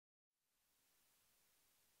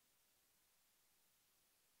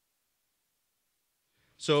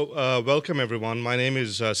Welcome everyone. My name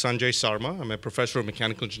is Sanjay Sarma. I'm a professor of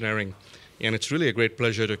mechanical engineering, and it's really a great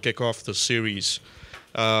pleasure to kick off the series.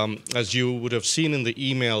 As you would have seen in the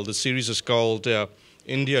email, the series is called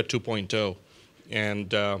India 2.0,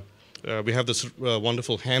 and we have this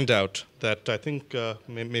wonderful handout that I think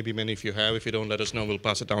maybe many of you have. If you don't, let us know. We'll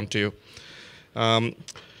pass it down to you.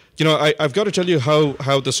 I've got to tell you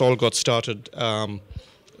how this all got started.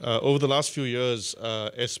 Over the last few years,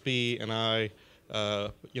 SP and I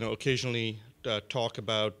occasionally talk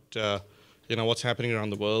about, what's happening around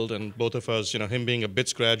the world. And both of us, him being a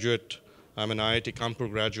BITS graduate, I'm an IIT Kanpur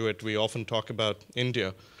graduate, we often talk about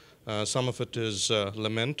India. Some of it is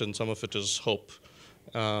lament and some of it is hope,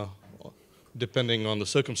 depending on the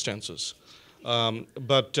circumstances.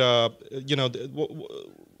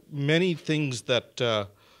 Many things that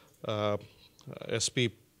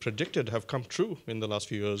SP predicted have come true in the last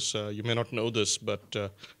few years. You may not know this, but and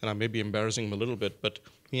I may be embarrassing him a little bit, but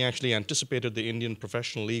he actually anticipated the Indian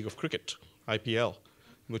Professional League of Cricket, IPL,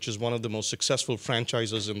 which is one of the most successful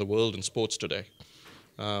franchises in the world in sports today,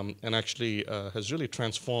 and actually has really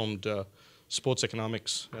transformed sports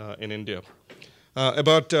economics in India.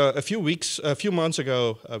 About a few months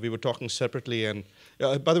ago, we were talking separately, and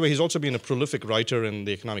by the way, he's also been a prolific writer in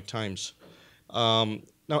the Economic Times.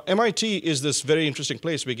 Now, MIT is this very interesting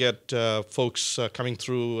place. We get folks coming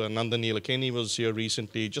through. Nandan Nilekani was here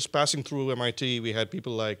recently. Just passing through MIT, we had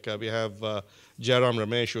people like, we have Jairam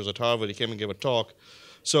Ramesh, who was at Harvard. He came and gave a talk.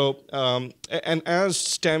 So, and as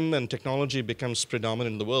STEM and technology becomes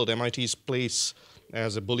predominant in the world, MIT's place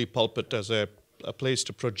as a bully pulpit, as a place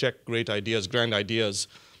to project great ideas, grand ideas,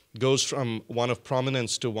 goes from one of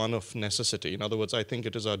prominence to one of necessity. In other words, I think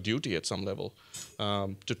it is our duty at some level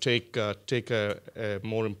to take a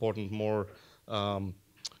more important, more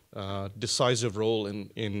decisive role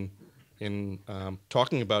in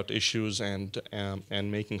talking about issues and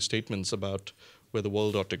making statements about where the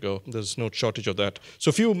world ought to go. There's no shortage of that. So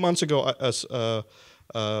a few months ago,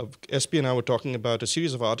 SP and I were talking about a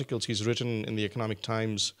series of articles he's written in the Economic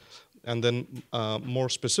Times. And then more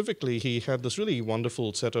specifically, he had this really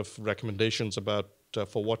wonderful set of recommendations about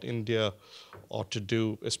for what India ought to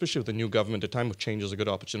do, especially with the new government. A time of change is a good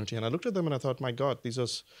opportunity. And I looked at them and I thought, my God, these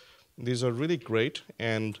are really great,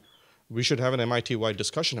 and we should have an MIT-wide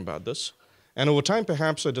discussion about this. And over time,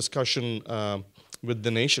 perhaps a discussion with the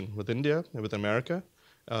nation, with India, with America,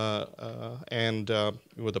 and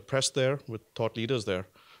with the press there, with thought leaders there.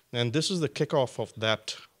 And this is the kickoff of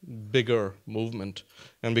that bigger movement.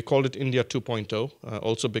 And we called it India 2.0,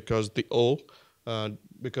 also because the O,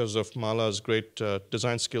 because of Mala's great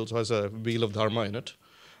design skills, has a wheel of dharma in it.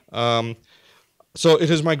 So it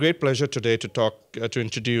is my great pleasure today to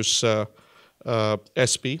introduce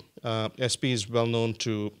SP. SP is well known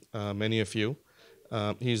to many of you.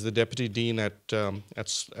 He's the deputy dean at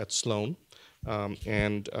Sloan,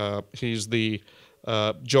 and he's the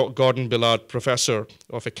Gordon Billard Professor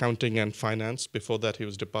of Accounting and Finance. Before that, he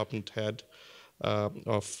was department head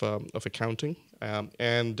of accounting.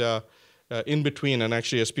 In between, and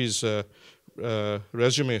actually SP's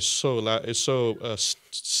resume is so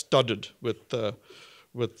studded with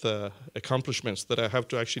accomplishments that I have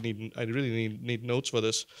to actually I really need notes for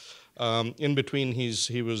this. In between,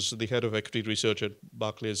 he was the head of equity research at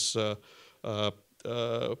Barclays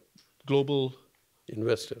Global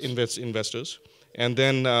Investors. And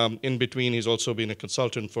then in between, he's also been a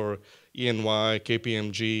consultant for ENY,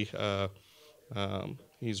 KPMG.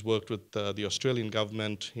 He's worked with the Australian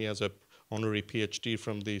government. He has an honorary PhD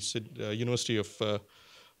from the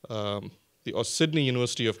Sydney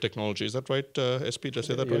University of Technology. Is that right, SP? Did I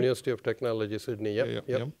say that right? University of Technology, Sydney, yep.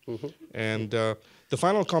 Mm-hmm. And the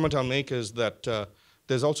final comment I'll make is that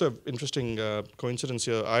there's also an interesting coincidence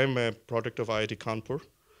here. I'm a product of IIT Kanpur.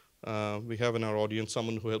 We have in our audience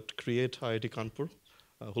someone who helped create IIT Kanpur,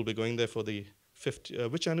 who'll be going there for the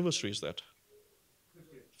 50th. Which anniversary is that?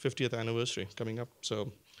 50th anniversary coming up.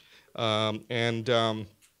 So, and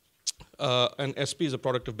SP is a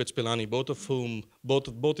product of BITS Pilani, both of whom,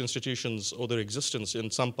 both institutions owe their existence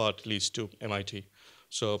in some part at least to MIT.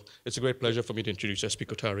 So it's a great pleasure for me to introduce SP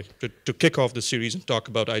Kothari to kick off the series and talk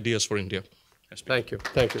about ideas for India. SP. Thank you,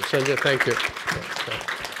 Sanjay. Thank you.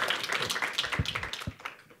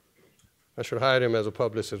 I should hire him as a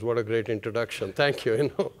publicist. What a great introduction. Thank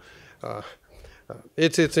you.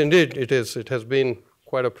 It has been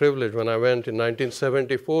quite a privilege. When I went in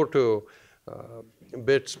 1974 to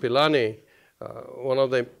BITS Pilani, one of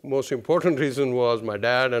the most important reasons was my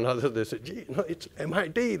dad and others. They said, "Gee, it's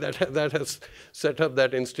MIT that has set up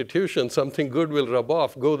that institution. Something good will rub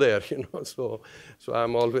off. Go there." So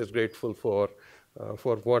I'm always grateful for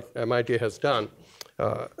what MIT has done.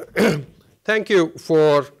 thank you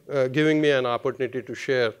for giving me an opportunity to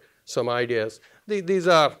share some ideas. These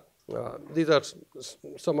are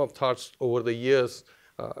some of thoughts over the years.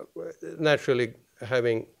 Naturally,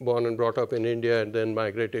 having born and brought up in India and then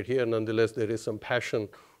migrated here, nonetheless, there is some passion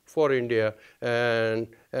for India. And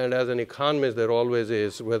as an economist, there always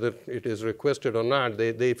is, whether it is requested or not,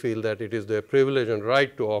 they feel that it is their privilege and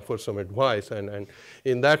right to offer some advice. And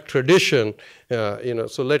in that tradition,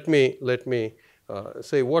 so let me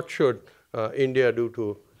say, what should India do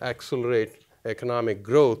to accelerate economic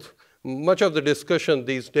growth? Much of the discussion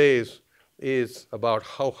these days is about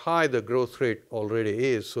how high the growth rate already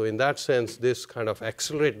is. So in that sense, this kind of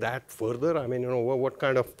accelerate that further. I mean, what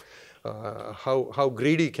kind of, how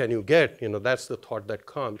greedy can you get? That's the thought that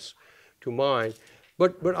comes to mind.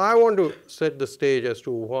 But I want to set the stage as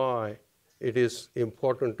to why it is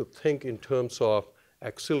important to think in terms of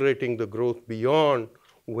accelerating the growth beyond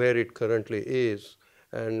where it currently is.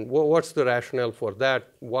 And what's the rationale for that,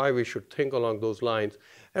 why we should think along those lines.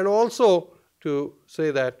 And also to say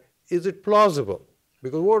that, is it plausible?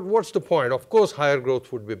 Because what's the point? Of course, higher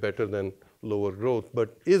growth would be better than lower growth,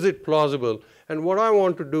 but is it plausible? And what I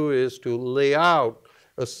want to do is to lay out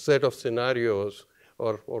a set of scenarios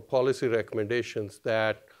or policy recommendations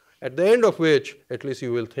that, at the end of which, at least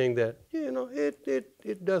you will think that,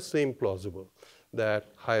 it does seem plausible, that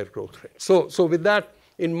higher growth rate. So with that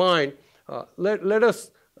in mind, let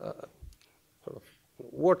us,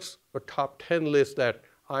 what's a top 10 list that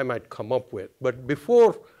I might come up with? But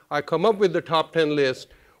before I come up with the top 10 list,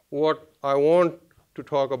 what I want to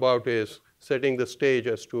talk about is setting the stage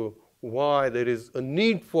as to why there is a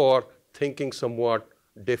need for thinking somewhat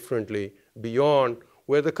differently beyond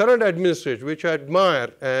where the current administration, which I admire,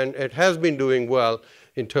 and it has been doing well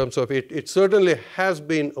in terms of it certainly has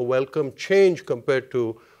been a welcome change compared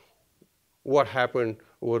to what happened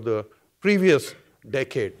over the previous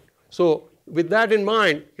decade. So with that in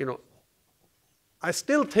mind, I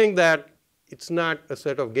still think that it's not a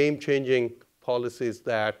set of game-changing policies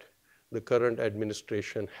that the current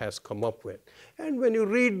administration has come up with. And when you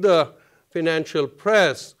read the financial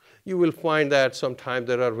press, you will find that sometimes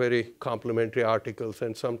there are very complimentary articles,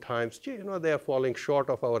 and sometimes, they are falling short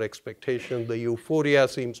of our expectations. The euphoria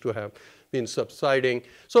seems to have been subsiding.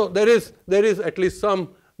 So there is at least some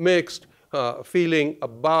mixed feelings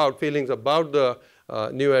about the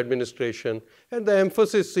new administration, and the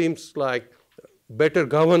emphasis seems like better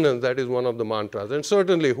governance. That is one of the mantras, and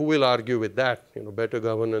certainly who will argue with that? Better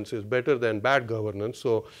governance is better than bad governance,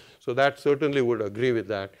 so that certainly would agree with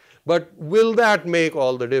that. But will that make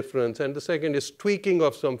all the difference? And the second is tweaking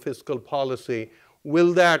of some fiscal policy.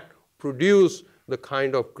 Will that produce the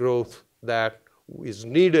kind of growth that is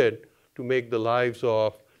needed to make the lives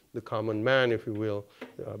of the common man, if you will,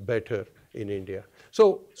 better in India?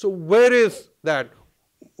 So where is that?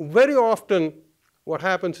 Very often what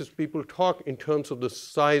happens is people talk in terms of the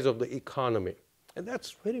size of the economy, and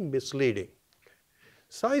that's very misleading.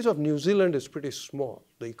 Size of New Zealand is pretty small,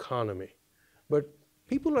 the economy, but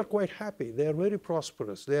people are quite happy. They are very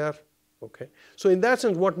prosperous. They are, okay. So in that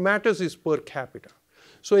sense, what matters is per capita.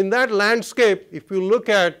 So in that landscape, if you look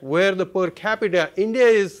at where the per capita, India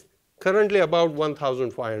is currently about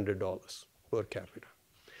 $1,500 per capita.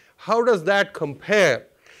 How does that compare?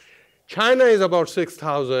 China is about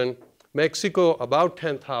 6,000, Mexico about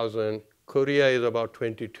 10,000, Korea is about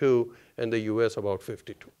 22, and the US about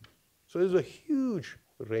 52. So there's a huge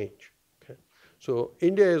range. Okay? So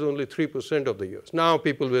India is only 3% of the US. Now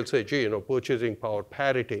people will say, gee, purchasing power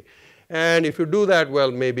parity. And if you do that,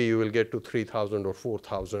 well, maybe you will get to 3,000 or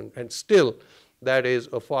 4,000. And still, that is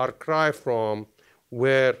a far cry from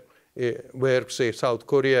where say, South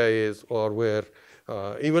Korea is, or where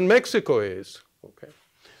even Mexico is. Okay?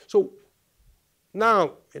 So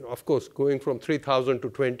now, of course, going from 3,000 to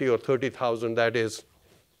 20 or 30,000, that is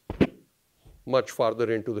much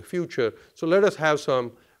farther into the future. So let us have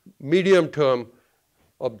some medium-term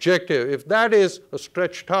objective. If that is a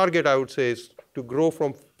stretch target, I would say, is to grow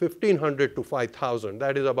from 1,500 to 5,000.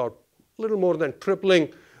 That is about a little more than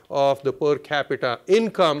tripling of the per capita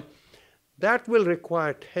income. That will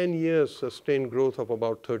require 10 years sustained growth of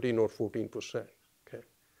about 13 or 14%. Okay?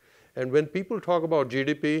 And when people talk about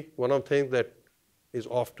GDP, one of the things that is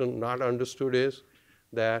often not understood is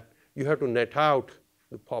that you have to net out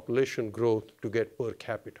the population growth to get per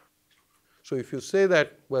capita. So if you say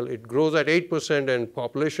that, well, it grows at 8% and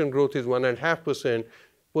population growth is 1.5%,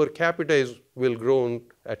 per capita will grow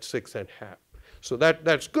at 6.5%. So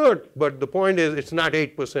that's good, but the point is it's not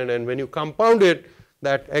 8%, and when you compound it,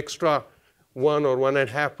 that extra 1 or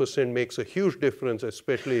 1.5% makes a huge difference,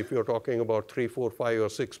 especially if you're talking about 3, 4, 5, or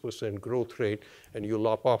 6% growth rate, and you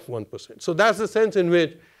lop off 1%. So that's the sense in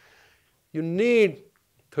which you need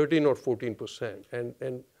 13 or 14%.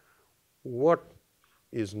 And what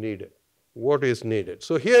is needed? What is needed?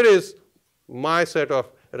 So here is my set of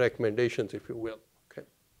recommendations, if you will. Okay.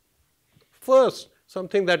 First,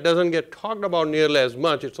 something that doesn't get talked about nearly as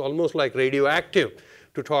much, it's almost like radioactive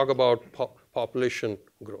to talk about population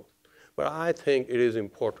growth. But I think it is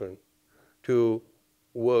important to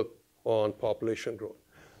work on population growth.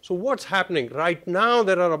 So what's happening? Right now,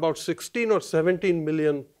 there are about 16 or 17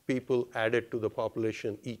 million people added to the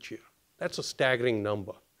population each year. That's a staggering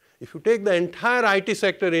number. If you take the entire IT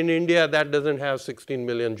sector in India, that doesn't have 16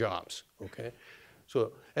 million jobs, okay?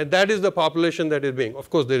 So, and that is the population that is being, of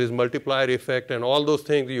course, there is multiplier effect and all those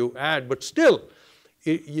things you add, but still,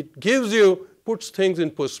 it gives you, puts things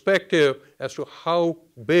in perspective as to how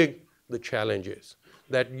big the challenge is.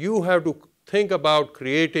 That you have to think about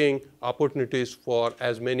creating opportunities for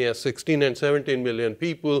as many as 16 and 17 million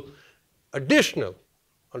people additional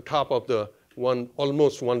on top of the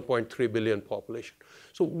almost 1.3 billion population.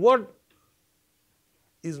 So what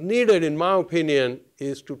is needed, in my opinion,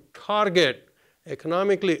 is to target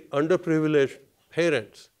economically underprivileged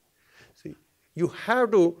parents. See, you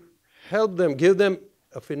have to help them, give them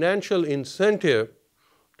a financial incentive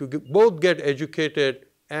to both get educated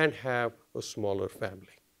and have a smaller family.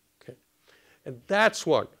 Okay? And that's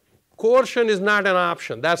what. Coercion is not an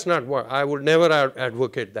option. That's not what. I would never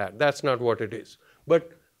advocate that. That's not what it is.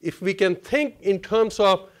 But if we can think in terms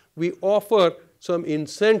of we offer some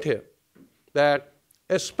incentive that,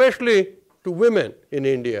 especially to women in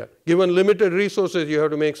India, given limited resources, you have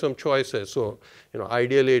to make some choices. So,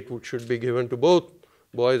 ideally it should be given to both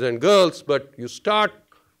boys and girls, but you start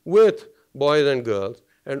with boys and girls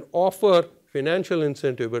and offer financial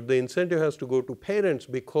incentive, but the incentive has to go to parents,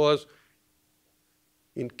 because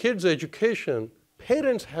in kids' education,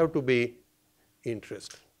 parents have to be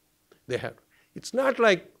interested. They have. It's not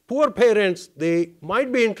like poor parents, they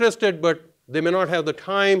might be interested, but they may not have the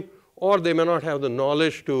time or they may not have the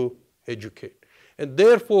knowledge to educate. And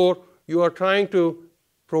therefore, you are trying to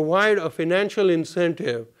provide a financial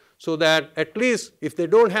incentive so that at least if they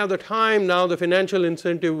don't have the time, now the financial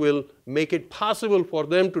incentive will make it possible for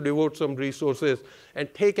them to devote some resources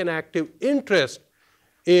and take an active interest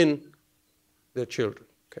in their children.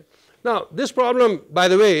 Okay. Now, this problem, by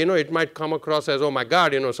the way, it might come across as, oh my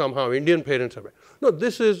God, somehow Indian parents are bad. No,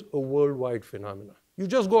 this is a worldwide phenomenon. You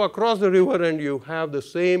just go across the river and you have the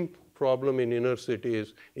same problem in inner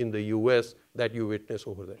cities in the US that you witness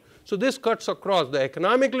over there. So this cuts across. The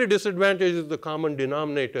economically disadvantaged is the common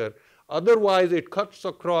denominator. Otherwise, it cuts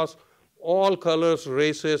across all colors,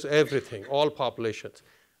 races, everything, all populations.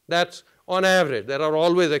 That's on average. There are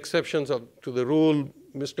always exceptions to the rule.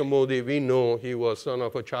 Mr. Modi, we know he was son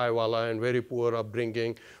of a chaiwala and very poor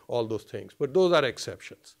upbringing, all those things. But those are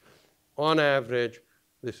exceptions. On average,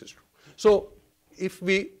 this is true. So if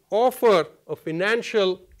we offer a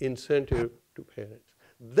financial incentive to parents,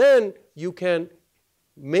 then you can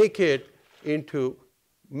make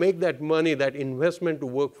that money, that investment to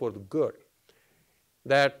work for the good.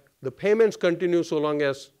 That the payments continue so long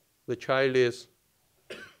as the child is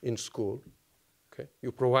in school. Okay,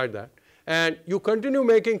 you provide that. And you continue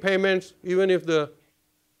making payments even if the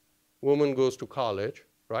woman goes to college,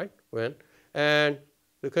 right? And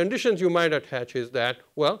the conditions you might attach is that,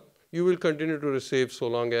 well, you will continue to receive so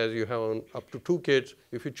long as you have up to 2 kids.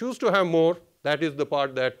 If you choose to have more, that is the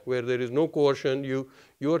part where there is no coercion,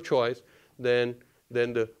 your choice, then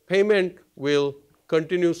the payment will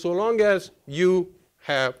continue so long as you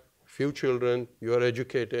have few children, you are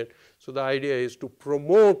educated. So the idea is to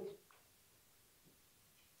promote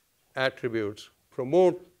attributes,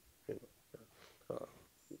 promote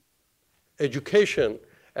education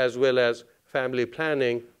as well as family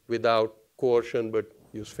planning without coercion, but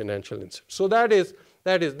use financial incentives. So that is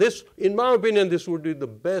this, in my opinion, this would be the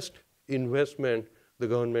best investment the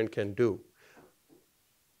government can do.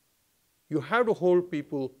 You have to hold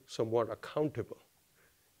people somewhat accountable.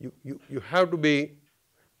 You have to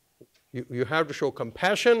show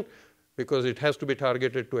compassion, because it has to be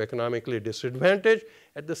targeted to economically disadvantaged.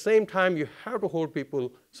 At the same time, you have to hold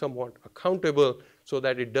people somewhat accountable so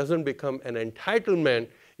that it doesn't become an entitlement,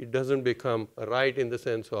 it doesn't become a right in the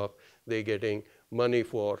sense of they getting money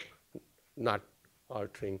for not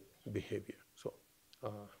altering behavior. So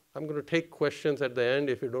I'm going to take questions at the end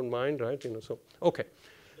if you don't mind, right? So, okay.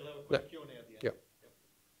 We'll have a quick Q&A at the end. Yeah.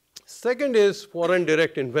 Second is foreign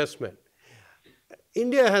direct investment.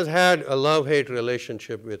 India has had a love-hate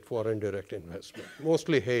relationship with foreign direct investment.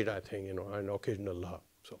 Mostly hate, I think, and occasional love.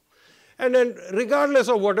 So, and then regardless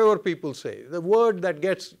of whatever people say, the word that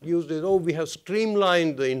gets used is, oh, we have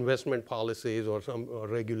streamlined the investment policies or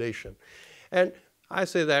regulation. And I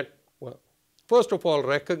say that, well, first of all,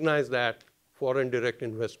 recognize that foreign direct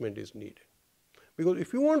investment is needed. Because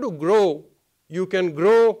if you want to grow, you can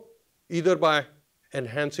grow either by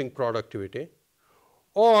enhancing productivity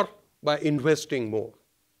or by investing more.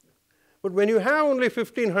 But when you have only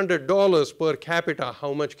 $1,500 per capita,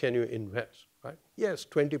 how much can you invest? Right? Yes,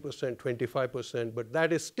 20%, 25%, but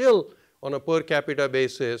that is still on a per capita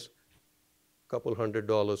basis, a couple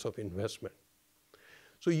 $100 of investment.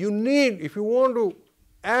 So you need, if you want to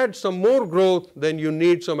add some more growth, then you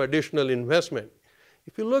need some additional investment.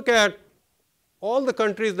 If you look at all the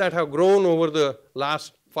countries that have grown over the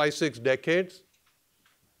last 5-6 decades,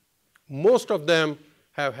 most of them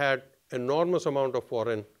have had enormous amount of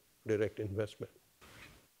foreign direct investment.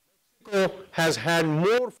 Mexico has had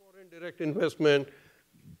more foreign direct investment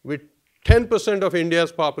with 10% of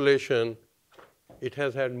India's population. It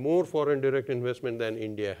has had more foreign direct investment than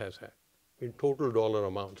India has had in total dollar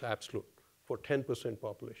amounts, absolute, for 10%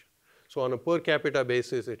 population. So on a per capita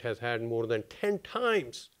basis, it has had more than 10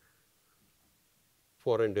 times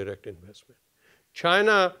foreign direct investment.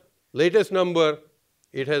 China, latest number,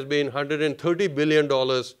 it has been $130 billion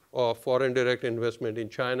of foreign direct investment in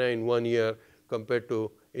China in 1 year compared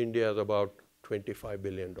to India's about $25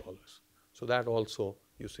 billion. So that also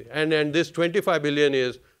you see. And this 25 billion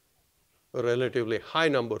is a relatively high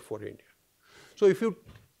number for India. So if you,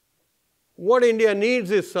 what India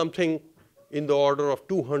needs is something in the order of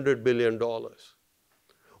 $200 billion.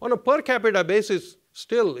 On a per capita basis,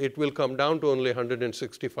 still it will come down to only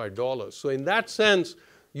 $165. So in that sense,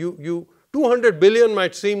 200 billion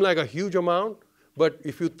might seem like a huge amount, but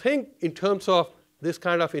if you think in terms of this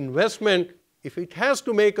kind of investment, if it has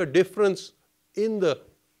to make a difference in the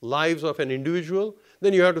lives of an individual,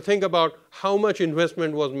 then you have to think about how much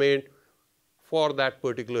investment was made for that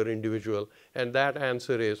particular individual, and that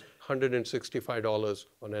answer is $165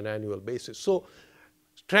 on an annual basis. So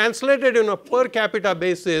translated in a per capita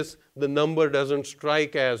basis, the number doesn't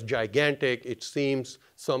strike as gigantic. It seems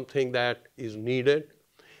something that is needed.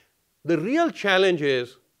 The real challenge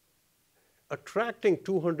is attracting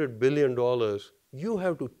 $200 billion, you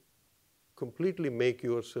have to completely make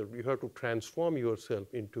yourself, you have to transform yourself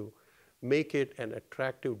into, make it an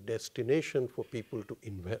attractive destination for people to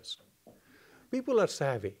invest. People are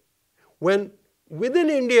savvy. When within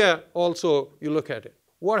India also, you look at it,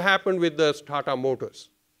 what happened with the Tata Motors?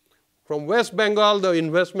 From West Bengal, the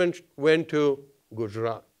investment went to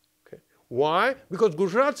Gujarat. Okay. Why? Because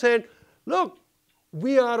Gujarat said, look,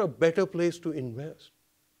 we are a better place to invest.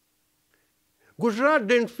 Gujarat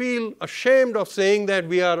didn't feel ashamed of saying that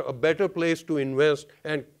we are a better place to invest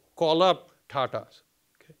and call up Tatas.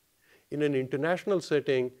 Okay. In an international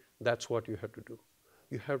setting, that's what you have to do.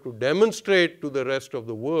 You have to demonstrate to the rest of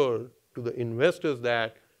the world, to the investors,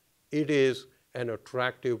 that it is an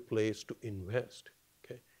attractive place to invest.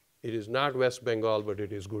 Okay. It is not West Bengal, but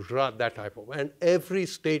it is Gujarat, that type of, and every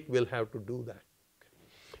state will have to do that. Okay.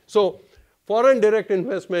 So foreign direct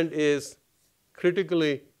investment is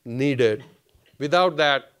critically needed. Without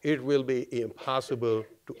that, it will be impossible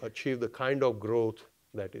to achieve the kind of growth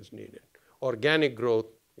that is needed. Organic growth,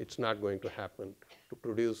 it's not going to happen to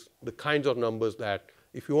produce the kinds of numbers that,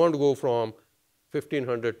 if you want to go from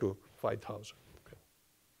 1,500 to 5,000. Okay.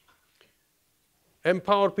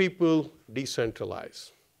 Empower people,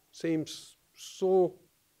 decentralize. Seems so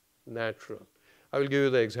natural. I will give you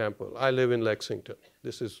the example. I live in Lexington.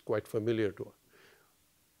 This is quite familiar to us.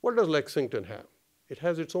 What does Lexington have? It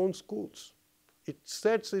has its own schools. It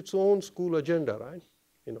sets its own school agenda, right?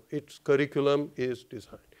 You know, its curriculum is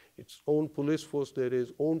designed. Its own police force, there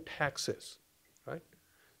is own taxes, right?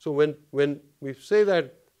 So when we say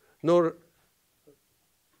that no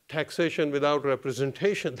taxation without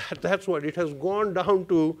representation, that's what it has gone down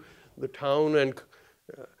to the town and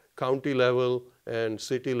county level and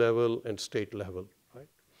city level and state level, right?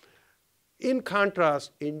 In contrast,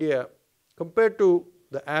 India, compared to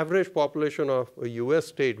the average population of a US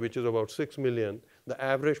state, which is about 6 million, the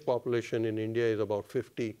average population in India is about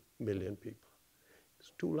 50 million people.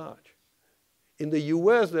 It's too large. In the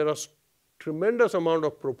US, there are tremendous amount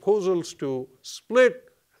of proposals to split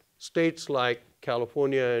states like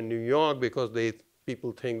California and New York because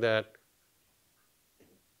people think that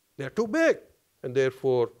they're too big, and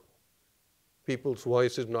therefore people's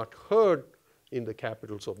voice is not heard in the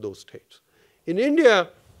capitals of those states. In India,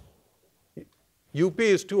 UP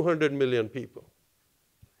is 200 million people.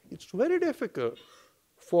 It's very difficult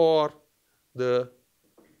for the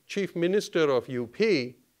chief minister of UP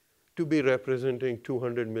to be representing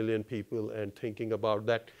 200 million people and thinking about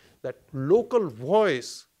that. That local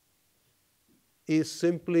voice is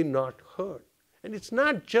simply not heard. And it's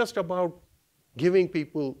not just about giving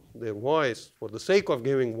people their voice for the sake of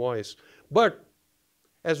giving voice, but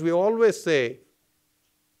as we always say,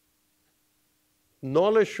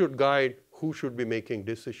 knowledge should guide who should be making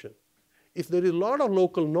decisions. If there is a lot of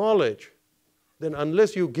local knowledge, then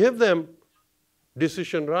unless you give them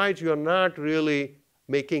decision rights, you are not really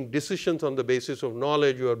making decisions on the basis of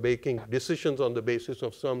knowledge. You are making decisions on the basis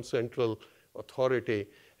of some central authority,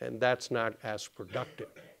 and that's not as productive.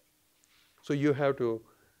 So you have to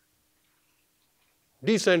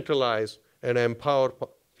decentralize and empower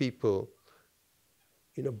people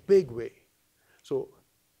in a big way. So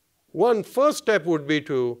one first step would be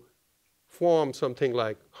to form something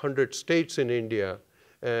like 100 states in India,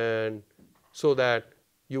 and so that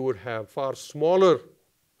you would have far smaller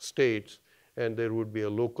states, and there would be a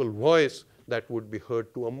local voice that would be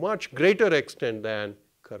heard to a much greater extent than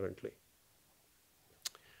currently.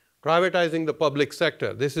 Privatizing the public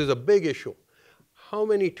sector, this is a big issue. How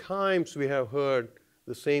many times we have heard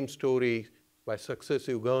the same story by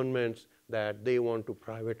successive governments that they want to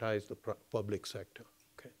privatize the public sector.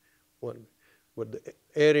 Okay. But the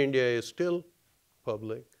Air India is still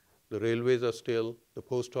public, the railways are still, the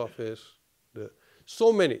post office,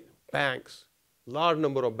 so many banks, large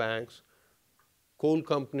number of banks, coal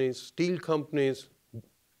companies, steel companies,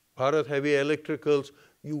 Bharat Heavy Electricals,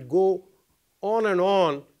 you go on and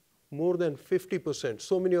on, more than 50%.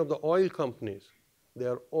 So many of the oil companies, they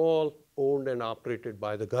are all owned and operated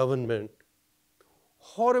by the government.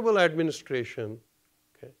 Horrible administration.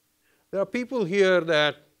 Okay. There are people here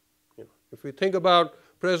that, if we think about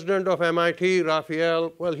president of MIT,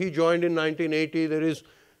 Raphael, well, he joined in 1980. There is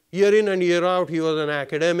year in and year out, he was an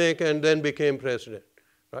academic and then became president,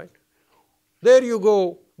 right? There you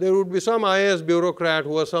go. There would be some IAS bureaucrat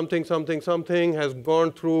who was something, has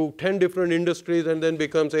gone through 10 different industries and then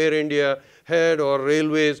becomes Air India head or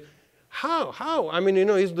railways. How? I mean,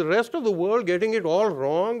 is the rest of the world getting it all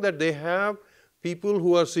wrong that they have people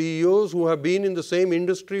who are CEOs who have been in the same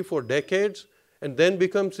industry for decades and then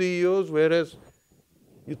become CEOs, whereas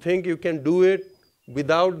you think you can do it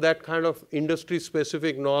without that kind of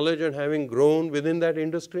industry-specific knowledge and having grown within that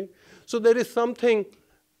industry? So there is something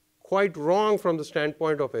quite wrong from the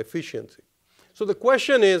standpoint of efficiency. So the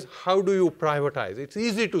question is, how do you privatize? It's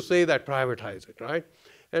easy to say that privatize it, right?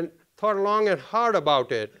 And thought long and hard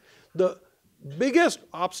about it. The biggest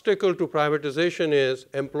obstacle to privatization is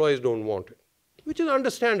employees don't want it, which is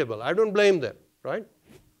understandable. I don't blame them, right?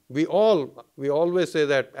 We always say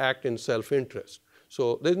that act in self-interest.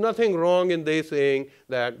 So there's nothing wrong in they saying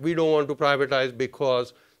that we don't want to privatize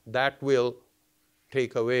because that will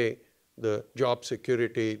take away the job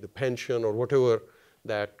security, the pension, or whatever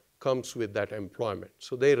that comes with that employment.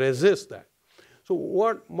 So they resist that. So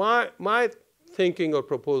what my thinking or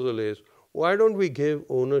proposal is, why don't we give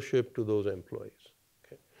ownership to those employees?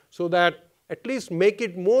 Okay? So that at least make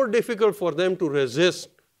it more difficult for them to resist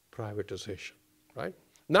privatization, right?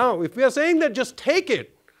 Now, if we are saying that just take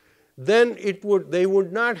it, then they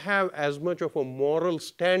would not have as much of a moral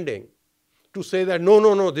standing to say that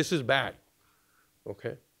no, this is bad,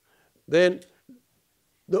 okay? Then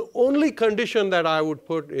the only condition that I would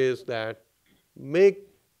put is that make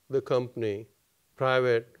the company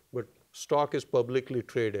private, but stock is publicly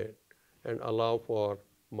traded, and allow for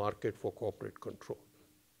market for corporate control.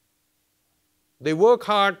 They work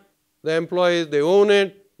hard, the employees, they own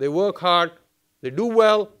it, they work hard, they do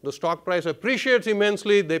well, the stock price appreciates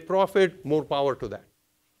immensely, they profit, more power to that.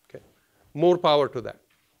 Okay? More power to that.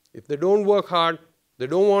 If they don't work hard, they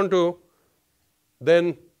don't want to,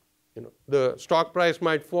 then the stock price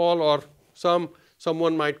might fall, or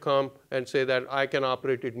someone might come and say that I can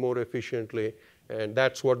operate it more efficiently, and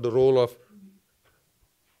that's what the role of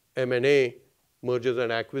M&A, mergers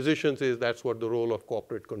and acquisitions, is. That's what the role of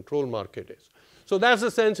corporate control market is. So that's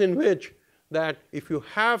the sense in which that if you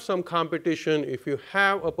have some competition, if you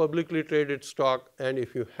have a publicly traded stock, and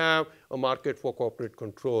if you have a market for corporate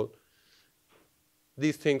control,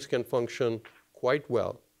 these things can function quite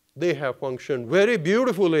well. They have functioned very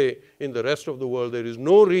beautifully in the rest of the world. There is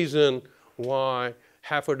no reason why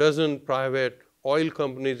half a dozen private oil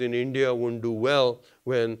companies in India wouldn't do well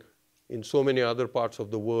when in so many other parts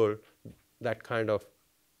of the world that kind of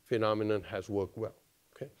phenomenon has worked well.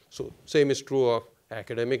 Okay? So same is true of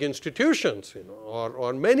academic institutions,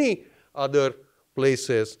 or many other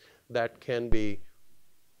places that can be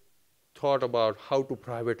thought about how to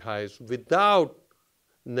privatize without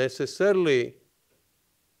necessarily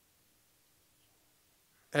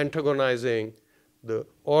antagonizing the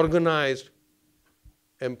organized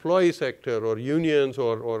employee sector or unions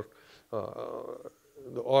or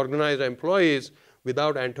the organized employees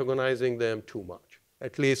without antagonizing them too much,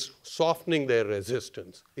 at least softening their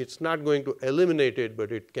resistance. It's not going to eliminate it,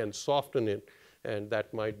 but it can soften it, and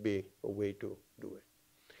that might be a way to do it.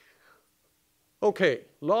 Okay,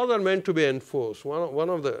 laws are meant to be enforced.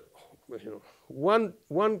 One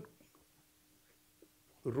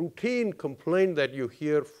routine complaint that you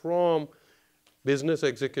hear from business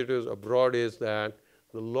executives abroad is that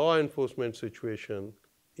the law enforcement situation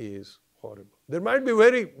is horrible. There might be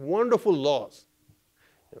very wonderful laws.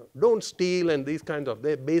 Don't steal and these kinds of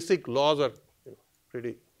basic laws are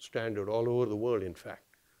pretty standard all over the world, in fact.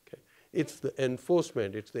 Okay. It's the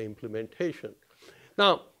enforcement, it's the implementation.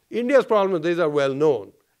 Now, India's problem is these are well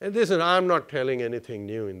known. And this is, I'm not telling anything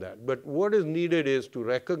new in that. But what is needed is to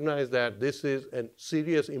recognize that this is a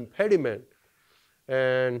serious impediment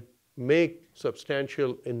and make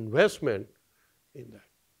substantial investment in that.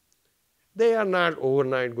 They are not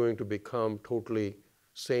overnight going to become totally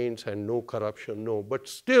saints and no corruption, no. But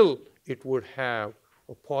still, it would have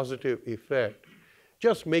a positive effect.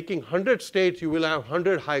 Just making 100 states, you will have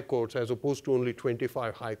 100 high courts as opposed to only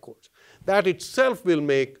 25 high courts. That itself will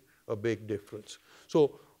make a big difference.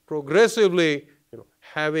 So progressively,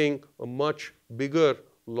 having a much bigger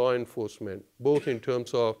law enforcement, both in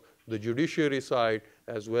terms of the judiciary side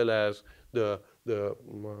as well as the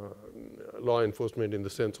law enforcement in the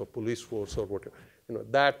sense of police force or whatever,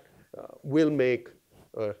 that will make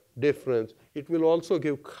a difference. It will also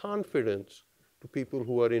give confidence to people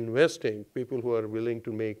who are investing, people who are willing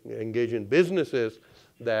to engage in businesses,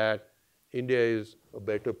 that India is a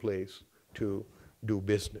better place to do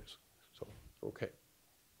business. So, okay.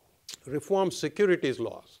 Reform securities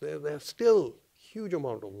laws. There are still huge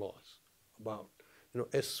amount of laws about,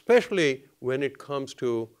 especially when it comes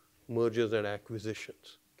to mergers and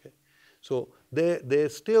acquisitions. Okay. So there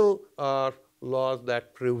still are laws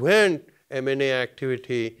that prevent M&A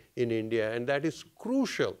activity in India, and that is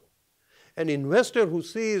crucial. An investor who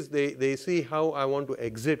sees, they see how I want to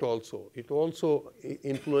exit also. It also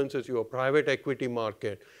influences your private equity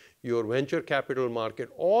market, your venture capital market.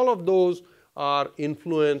 All of those are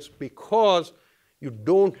influenced because you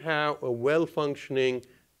don't have a well-functioning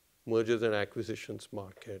mergers and acquisitions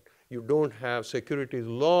market. You don't have securities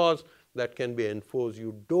laws that can be enforced.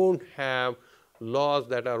 You don't have laws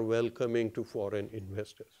that are welcoming to foreign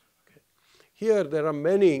investors. Here, there are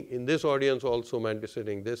many in this audience also might be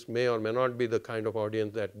sitting. This may or may not be the kind of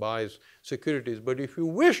audience that buys securities. But if you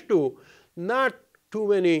wish to, not too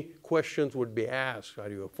many questions would be asked.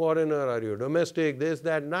 Are you a foreigner? Are you a domestic? This,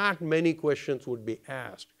 that. Not many questions would be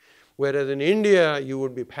asked. Whereas in India, you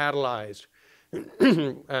would be paralyzed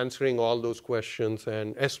answering all those questions,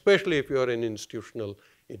 and especially if you're an institutional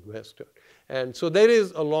investor. And so there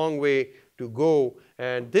is a long way to go.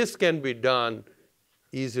 And this can be done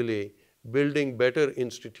easily. Building better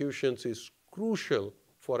institutions is crucial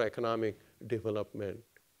for economic development.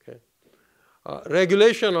 Okay?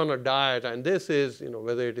 Regulation on a diet, and this is,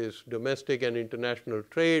 whether it is domestic and international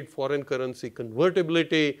trade, foreign currency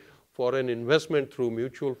convertibility, foreign investment through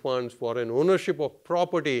mutual funds, foreign ownership of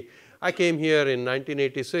property. I came here in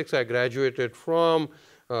 1986. I graduated from,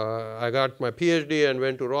 I got my PhD and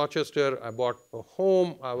went to Rochester. I bought a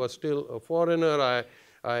home. I was still a foreigner. I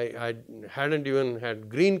hadn't even had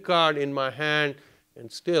green card in my hand,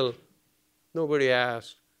 and still nobody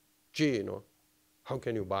asked, gee, how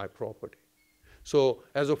can you buy property? So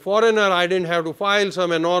as a foreigner, I didn't have to file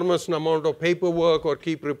some enormous amount of paperwork or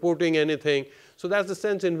keep reporting anything. So that's the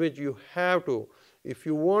sense in which you have to, if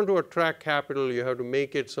you want to attract capital, you have to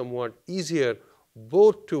make it somewhat easier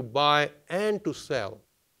both to buy and to sell.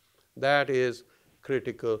 That is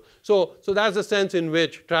critical. So that's the sense in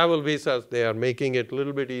which travel visas, they are making it a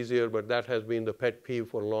little bit easier, but that has been the pet peeve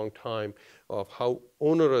for a long time of how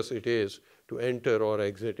onerous it is to enter or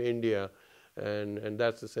exit India. And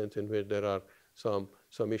that's the sense in which there are some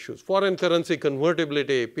issues. Foreign currency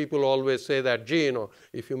convertibility, people always say that, gee,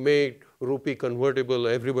 if you make rupee convertible,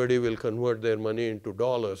 everybody will convert their money into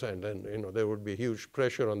dollars, and then there would be huge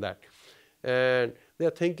pressure on that. And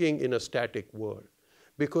they're thinking in a static world.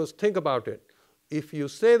 Because think about it. If you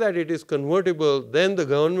say that it is convertible, then the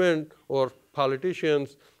government or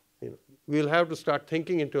politicians will have to start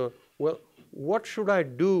thinking into, well, what should I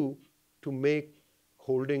do to make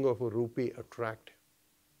holding of a rupee attractive?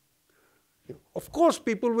 Of course,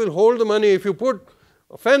 people will hold the money. If you put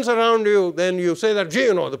a fence around you, then you say that, gee,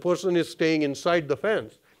 the person is staying inside the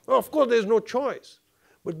fence. Well, of course, there's no choice.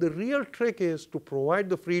 But the real trick is to provide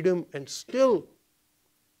the freedom and still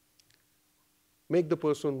make the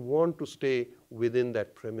person want to stay within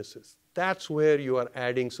that premises. That's where you are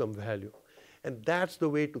adding some value. And that's the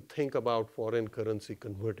way to think about foreign currency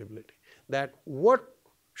convertibility. That what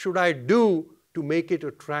should I do to make it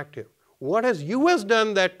attractive? What has US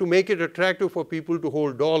done that to make it attractive for people to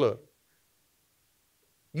hold dollar?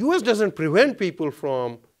 US doesn't prevent people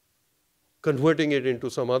from converting it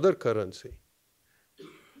into some other currency.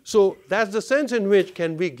 So that's the sense in which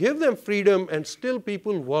can we give them freedom and still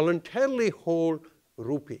people voluntarily hold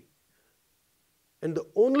rupee. And the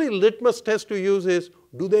only litmus test to use is,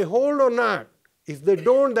 do they hold or not? If they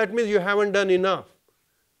don't, that means you haven't done enough.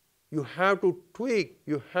 You have to tweak,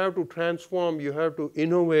 you have to transform, you have to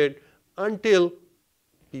innovate until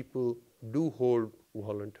people do hold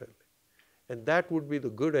voluntarily. And that would be the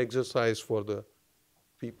good exercise for the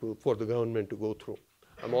people, for the government to go through.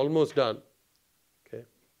 I'm almost done. Okay.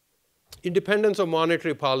 Independence of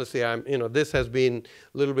monetary policy, this has been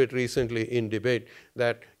a little bit recently in debate,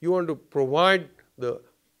 that you want to provide the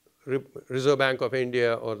Reserve Bank of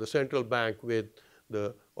India or the central bank with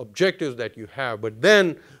the objectives that you have, but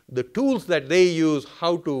then the tools that they use,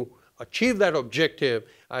 how to achieve that objective,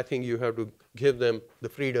 I think you have to give them the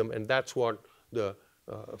freedom, and that's what the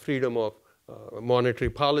freedom of monetary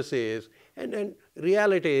policy is. And then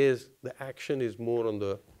reality is the action is more on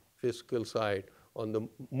the fiscal side,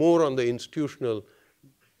 more on the institutional.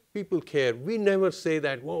 People care. We never say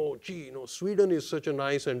that, whoa, gee, Sweden is such a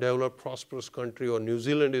nice and developed, prosperous country, or New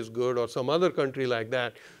Zealand is good, or some other country like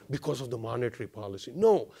that because of the monetary policy.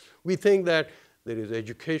 No, we think that there is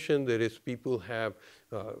education, there is people have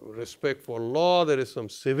respect for law, there is some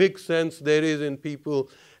civic sense there is in people,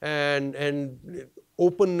 and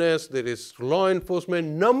openness, there is law enforcement.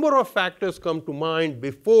 Number of factors come to mind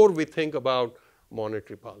before we think about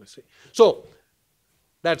monetary policy. So,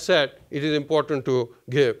 that said, it is important to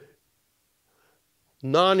give.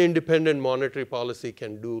 Non-independent monetary policy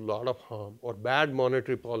can do a lot of harm, or bad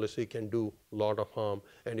monetary policy can do a lot of harm.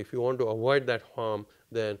 And if you want to avoid that harm,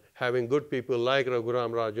 then having good people like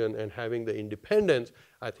Raghuram Rajan and having the independence,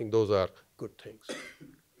 I think those are good things.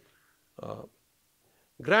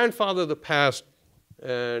 Grandfather the past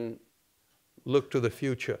and look to the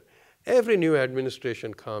future. Every new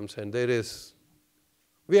administration comes and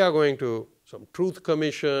we are going to some truth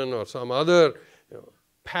commission or some other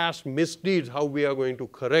past misdeeds, how we are going to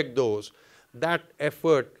correct those. That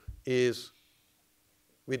effort is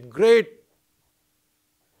with great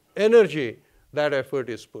energy, that effort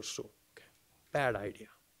is pursued. Okay. Bad idea.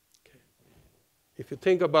 Okay. If you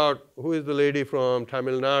think about who is the lady from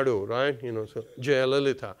Tamil Nadu, right? So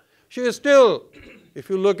Jayalalitha. She is still, if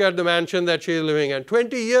you look at the mansion that she is living in,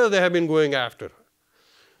 20 years they have been going after her.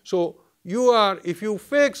 So if you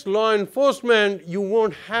fix law enforcement, you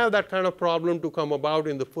won't have that kind of problem to come about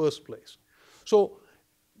in the first place. So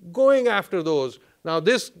going after those. Now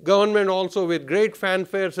this government also with great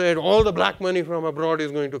fanfare said all the black money from abroad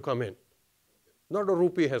is going to come in. Not a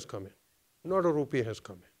rupee has come in. Not a rupee has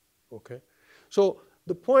come in. Okay? So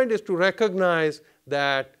the point is to recognize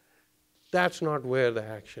that that's not where the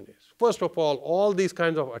action is. First of all these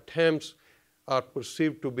kinds of attempts are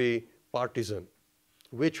perceived to be partisan.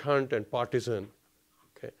 Witch hunt and partisan.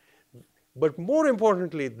 Okay. But more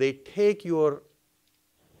importantly, they take your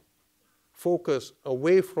focus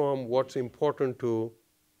away from what's important to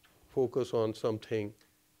focus on something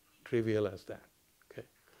trivial as that. Okay.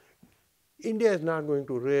 India is not going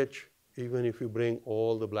to reach even if you bring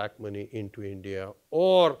all the black money into India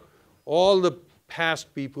or all the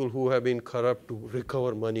past people who have been corrupt to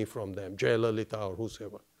recover money from them, Jayalalitha or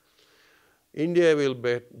whosoever. India will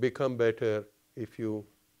become better if you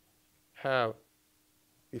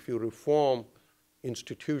reform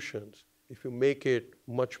institutions, if you make it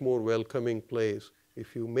much more welcoming place,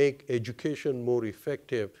 if you make education more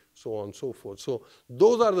effective, so on and so forth. So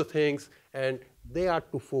those are the things, and they are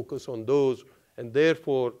to focus on those, and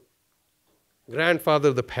therefore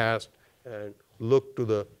grandfather the past and look to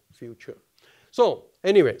the future. So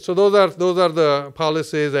anyway, so those are the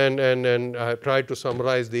policies, and I tried to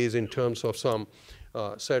summarize these in terms of some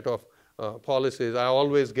set of policies. I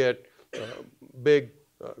always get big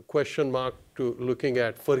question mark to looking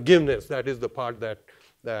at forgiveness. That is the part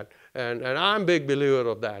and I'm a big believer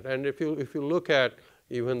of that. And if you look at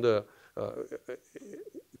even the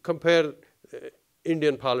compare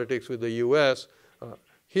Indian politics with the US,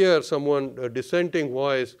 here a dissenting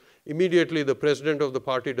voice, immediately the president of the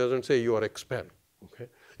party doesn't say you are expelled. Okay?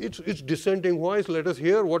 It's dissenting voice. Let us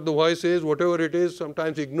hear what the voice is, whatever it is.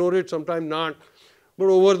 Sometimes ignore it, sometimes not. But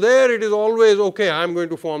over there, it is always, okay, I'm going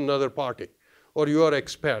to form another party, or you are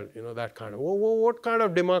expelled, that kind of, what kind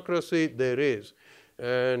of democracy there is.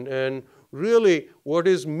 And really, what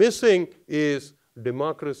is missing is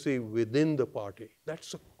democracy within the party.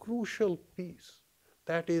 That's a crucial piece.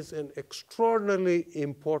 That is an extraordinarily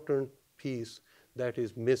important piece that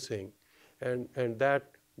is missing, and that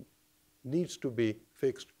needs to be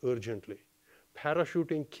fixed urgently.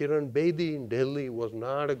 Parachuting Kiran Bedi in Delhi was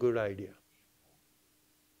not a good idea.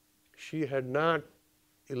 She had not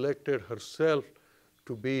elected herself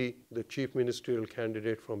to be the chief ministerial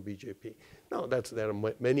candidate from BJP. Now, there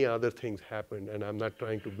are many other things happened, and I'm not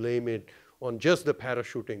trying to blame it on just the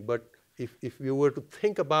parachuting, but if you were to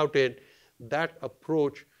think about it, that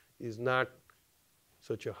approach is not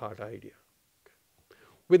such a hard idea.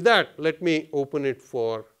 With that, let me open it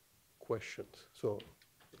for questions. So,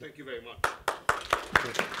 thank you very much.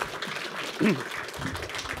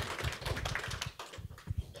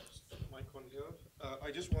 Mic on here.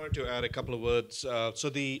 I just wanted to add a couple of words. So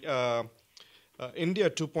the India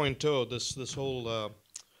 2.0, this whole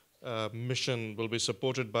mission will be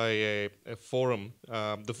supported by a forum.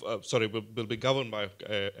 Will be governed by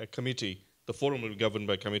a committee. The forum will be governed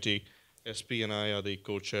by a committee. SP and I are the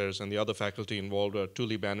co-chairs, and the other faculty involved are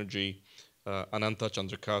Tuli Banerjee, Ananta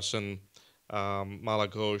Chandrakasan, Mala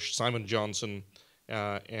Ghosh, Simon Johnson,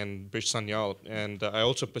 and Bish Sanyal. And I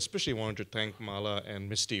also especially wanted to thank Mala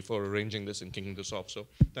and Misti for arranging this and kicking this off. So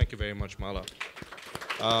thank you very much, Mala.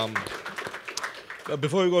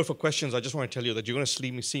 Before we go for questions, I just want to tell you that you're going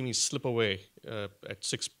to see me slip away at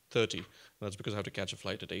 6:30. That's because I have to catch a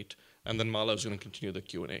flight at 8. And then Mala is going to continue the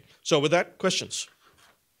Q&A. So with that, questions?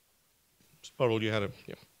 Parul, you had a,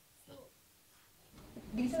 yeah. So,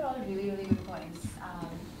 these are all really, really good points.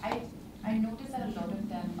 I noticed that a lot of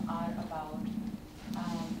them are about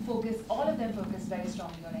all of them focus very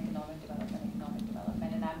strongly on economic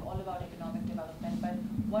development, and I'm all about economic development, but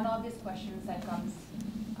one obvious question that comes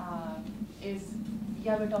is,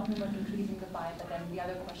 yeah, we're talking about increasing the pie, but then the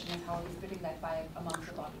other question is how are we splitting that pie amongst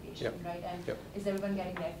the population, right? And is everyone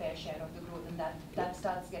getting their fair share of the growth? And that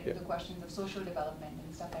starts getting to questions of social development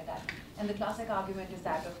and stuff like that. And the classic argument is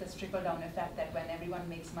that of this trickle-down effect, that when everyone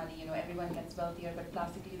makes money, everyone gets wealthier, but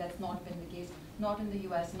classically that's not been the case, not in the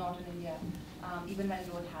US, not in India, even when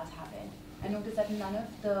growth has happened. I noticed that none of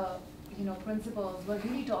the principles were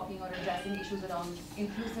really talking or addressing issues around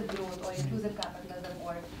inclusive growth or inclusive capitalism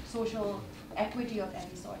or social equity of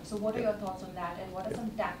any sort. So what are your thoughts on that, and what are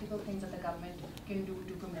some tactical things that the government can do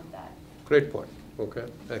to promote that? Great point. Okay,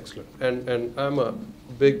 excellent. And I'm a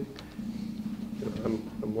big, I'm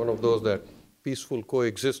one of those that peaceful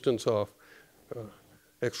coexistence of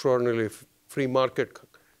extraordinarily free market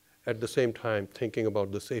at the same time thinking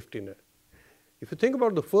about the safety net. If you think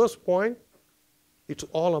about the first point, it's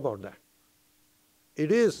all about that.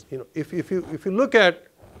 It is, if you look at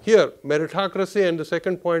here, meritocracy, and the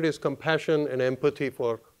second point is compassion and empathy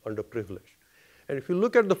for underprivileged. And if you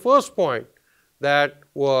look at the first point, that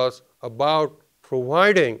was about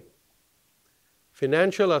providing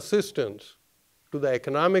financial assistance to the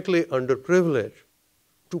economically underprivileged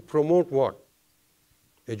to promote what?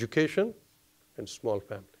 Education and small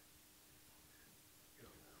family.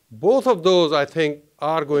 Both of those, I think,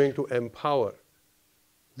 are going to empower.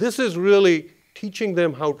 This is really teaching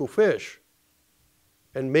them how to fish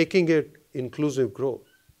and making it inclusive growth.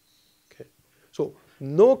 Okay. So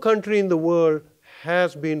no country in the world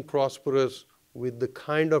has been prosperous with the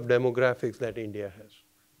kind of demographics that India has.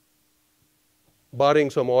 Barring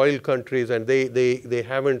some oil countries, and they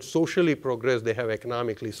haven't socially progressed, they have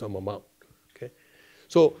economically some amount. Okay.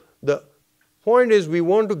 So the point is, we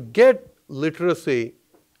want to get literacy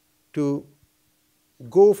to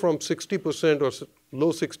go from 60% or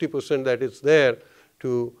low 60% that is there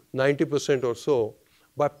to 90% or so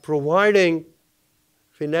by providing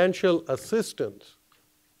financial assistance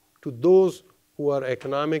to those who are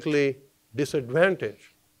economically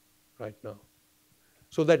disadvantaged right now,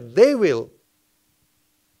 so that they will,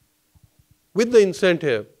 with the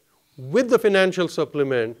incentive, with the financial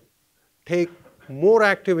supplement, take more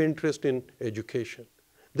active interest in education.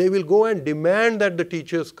 They will go and demand that the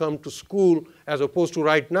teachers come to school, as opposed to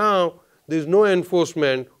right now, there's no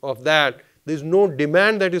enforcement of that. There's no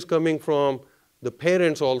demand that is coming from the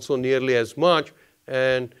parents also nearly as much,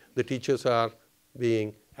 and the teachers are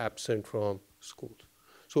being absent from schools.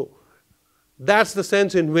 So that's the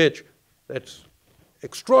sense in which that's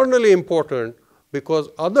extraordinarily important, because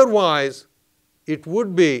otherwise it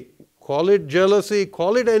would be, call it jealousy,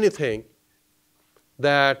 call it anything,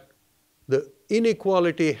 that the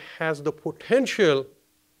inequality has the potential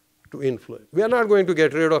to influence. We are not going to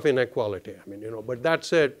get rid of inequality, but that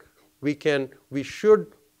said, we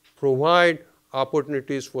should provide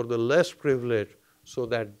opportunities for the less privileged so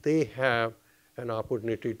that they have an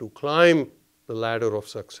opportunity to climb the ladder of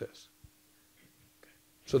success.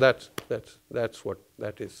 So that's what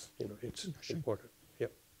that is. It's important. Yeah.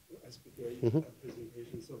 I speak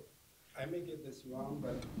presentation. So I may get this wrong,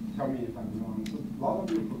 but tell me if I'm wrong. So a lot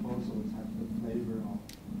of your proposals have the flavor of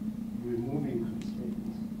removing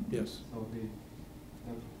constraints. Yes. So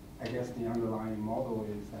I guess the underlying model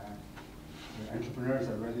is that the entrepreneurs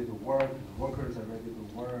are ready to work, the workers are ready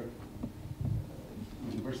to work,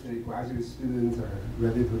 university graduate students are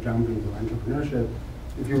ready to jump into entrepreneurship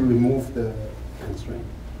if you remove the constraint.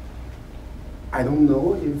 I don't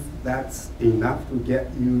know if that's enough to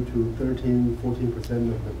get you to 13,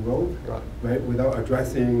 14% of the growth, right? Without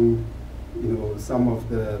addressing, some of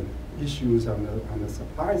the issues on the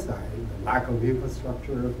supply side, the lack of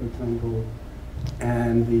infrastructure, for example,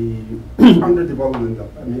 and the underdevelopment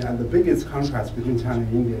of, and the biggest contrast between China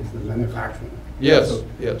and India is the manufacturing. Yes, so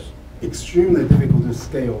yes. Extremely difficult to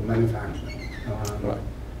scale manufacturing. Right.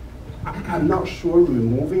 I'm not sure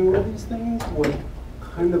removing all these things would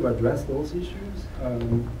kind of address those issues.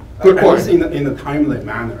 Good point. At least in a timely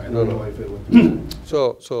manner. I don't know if it would.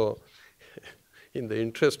 So, in the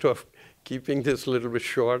interest of keeping this a little bit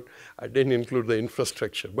short, I didn't include the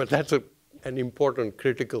infrastructure, but that's an important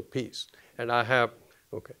critical piece. And I have,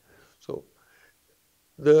 okay. So,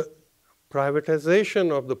 the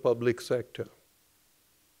privatization of the public sector,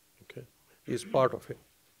 okay, is part of it,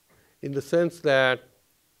 in the sense that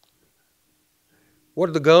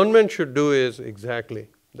what the government should do is exactly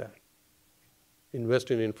that, invest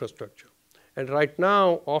in infrastructure. And right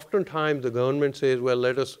now, oftentimes the government says, well,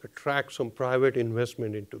 let us attract some private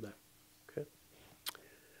investment into that. Okay?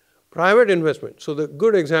 Private investment. So the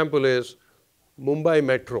good example is Mumbai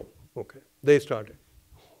Metro. Okay, they started.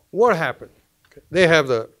 What happened? Okay. They have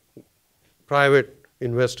the private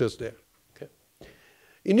investors there. Okay.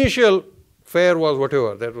 Initial fare was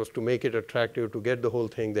whatever. That was to make it attractive, to get the whole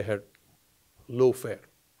thing. They had low fare.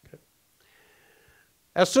 Okay.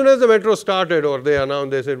 As soon as the metro started, or they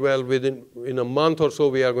announced, they said, well, in a month or so,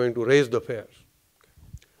 we are going to raise the fares.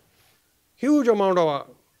 Okay. Huge amount of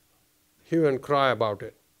hue and cry about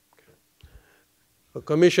it. Okay. A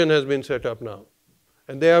commission has been set up now,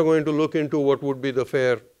 and they are going to look into what would be the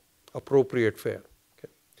fair, appropriate fare.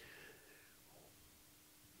 Okay.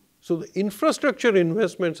 So the infrastructure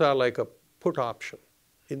investments are like a put option,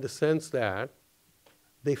 in the sense that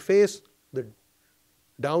they face the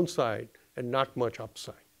downside and not much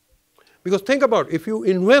upside. Because think about it, if you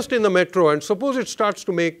invest in the metro and suppose it starts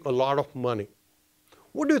to make a lot of money,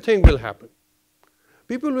 what do you think will happen?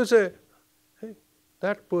 People will say, hey,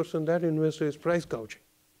 that person, that investor is price gouging.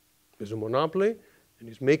 There's a monopoly and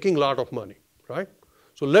he's making a lot of money, right?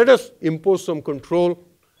 So let us impose some control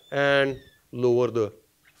and lower the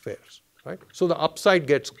fares, right? So the upside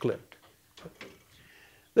gets clipped.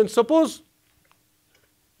 Then suppose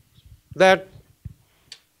that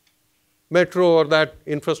metro or that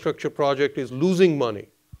infrastructure project is losing money.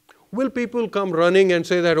 Will people come running and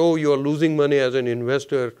say that, oh, you are losing money as an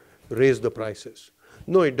investor, raise the prices?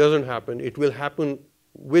 No, it doesn't happen. It will happen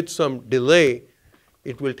with some delay.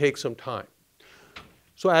 It will take some time.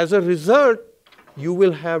 So as a result, you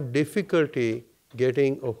will have difficulty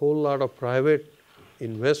getting a whole lot of private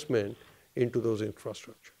investment into those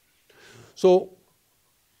infrastructure. So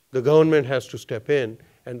the government has to step in,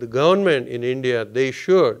 and the government in India, they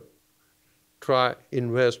should try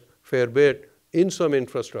invest fair bit in some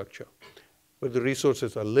infrastructure, but the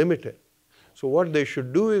resources are limited. So what they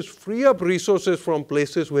should do is free up resources from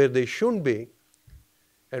places where they shouldn't be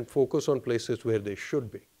and focus on places where they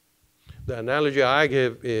should be. The analogy I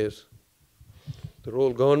give is the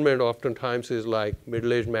role government oftentimes is like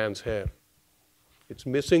middle-aged man's hair. It's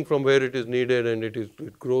missing from where it is needed, and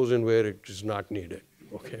it grows in where it is not needed.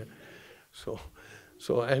 Okay, so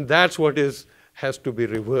and that's what has to be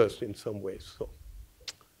reversed in some ways. So,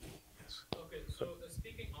 yes. Okay, so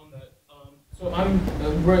speaking on that, so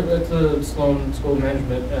we're at the Sloan School of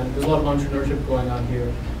Management, and there's a lot of entrepreneurship going on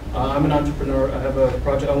here. I'm an entrepreneur. I have a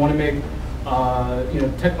project. I want to make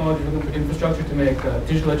technological infrastructure to make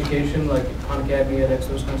digital education, like Khan Academy, edX,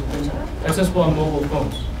 those kinds of things, accessible on mobile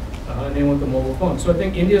phones. Anyone with a mobile phone. So I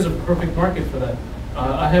think India is a perfect market for that.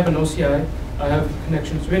 I have an OCI. I have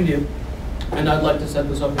connections to India, and I'd like to set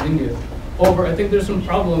this up in India. However, I think there's some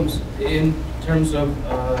problems in terms of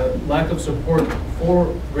lack of support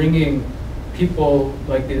for bringing people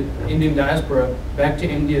like the Indian diaspora back to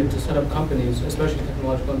India to set up companies, especially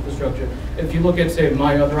technological infrastructure. If you look at, say,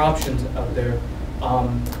 my other options out there,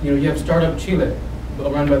 you have Startup Chile,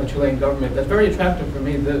 run by the Chilean government. That's very attractive for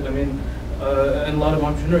me. And a lot of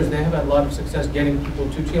entrepreneurs, they have had a lot of success getting people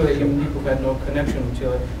to Chile, even people who had no connection with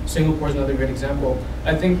Chile. Singapore is another great example.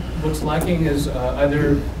 I think what's lacking is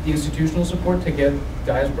either the institutional support to get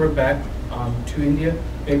diaspora back to India,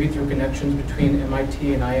 maybe through connections between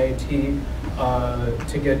MIT and IIT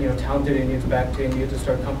to get talented Indians back to India to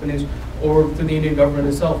start companies, or through the Indian government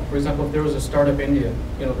itself. For example, if there was a Startup India,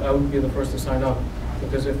 I would be the first to sign up,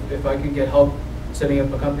 because if I could get help setting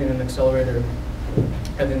up a company in an accelerator,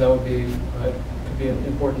 I think that would be could be an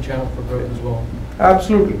important channel for growth as well.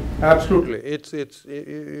 Absolutely, absolutely.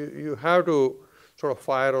 You have to sort of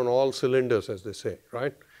fire on all cylinders, as they say,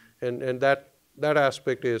 right? And that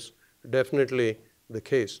aspect is definitely the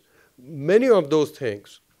case. Many of those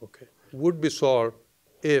things, okay, would be solved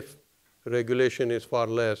if regulation is far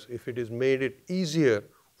less, if it is made it easier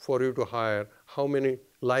for you to hire, how many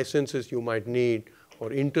licenses you might need,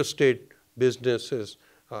 or interstate businesses,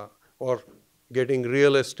 or getting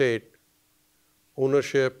real estate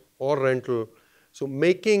ownership or rental. So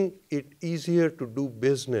making it easier to do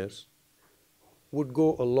business would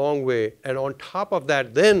go a long way. And on top of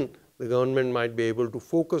that, then the government might be able to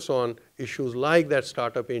focus on issues like that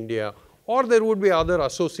Startup India, or there would be other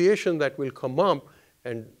associations that will come up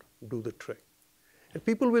and do the trick. And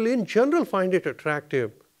people will in general find it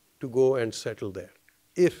attractive to go and settle there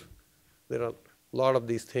if there are a lot of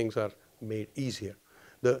these things are made easier.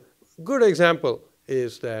 The good example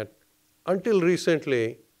is that until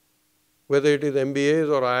recently, whether it is MBAs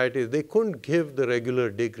or IITs, they couldn't give the regular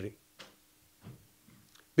degree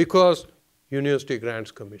because University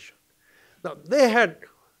Grants Commission. Now, they had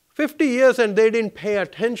 50 years and they didn't pay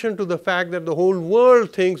attention to the fact that the whole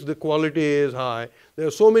world thinks the quality is high. There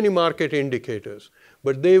are so many market indicators,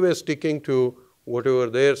 but they were sticking to whatever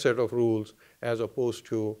their set of rules as opposed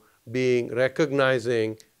to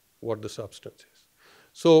recognizing what the substance is.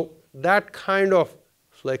 So that kind of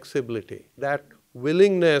flexibility, that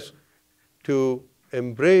willingness to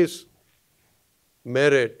embrace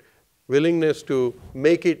merit, willingness to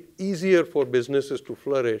make it easier for businesses to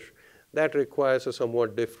flourish, that requires a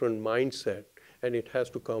somewhat different mindset, and it has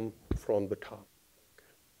to come from the top.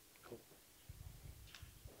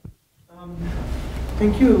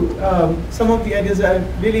 Thank you. Some of the ideas I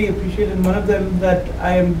really appreciate, and one of them that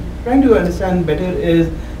I am trying to understand better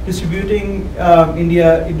is distributing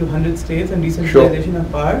India into 100 states and decentralization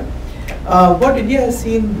of power. What India has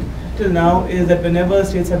seen till now is that whenever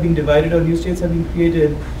states have been divided or new states have been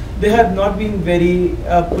created, they have not been very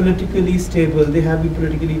politically stable. They have been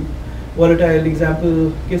politically volatile.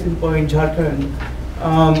 Example, case in point, Jharkhand.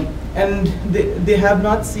 And they have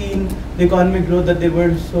not seen the economic growth that they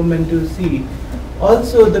were so meant to see.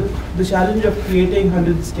 Also, the challenge of creating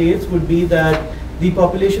 100 states would be that the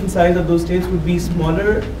population size of those states would be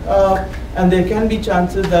smaller, and there can be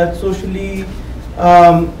chances that socially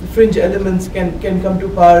fringe elements can come to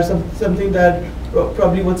power, something that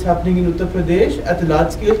probably what's happening in Uttar Pradesh at a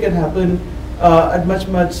large scale can happen at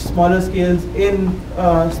much smaller scales in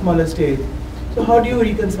smaller states. So how do you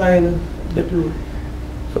reconcile the two?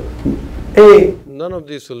 None of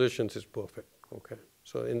these solutions is perfect, okay?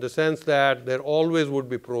 So in the sense that there always would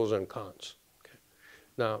be pros and cons. Okay?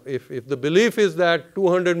 Now, if the belief is that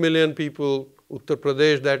 200 million people, Uttar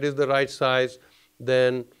Pradesh, that is the right size,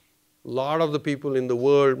 then a lot of the people in the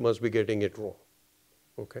world must be getting it wrong.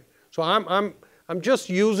 Okay? So I'm just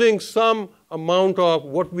using some amount of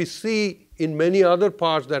what we see in many other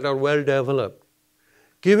parts that are well developed,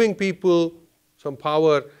 giving people some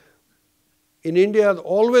power. In India,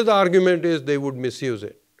 always the argument is they would misuse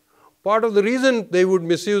it. Part of the reason they would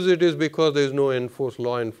misuse it is because there is no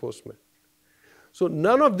law enforcement. So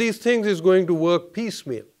none of these things is going to work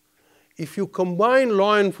piecemeal. If you combine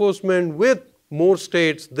law enforcement with more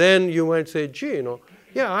states, then you might say, gee,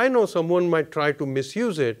 yeah, I know someone might try to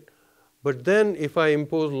misuse it, but then if I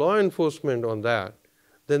impose law enforcement on that,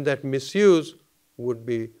 then that misuse would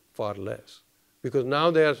be far less. Because now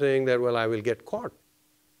they are saying that, well, I will get caught.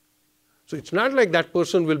 So it's not like that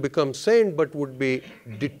person will become sane, but would be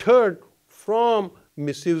deterred from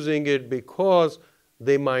misusing it because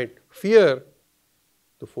they might fear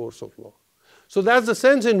the force of law. So that's the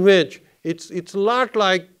sense in which it's a lot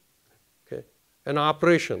like an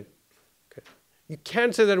operation. Okay. You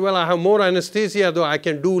can't say that, well, I have more anesthesia, though I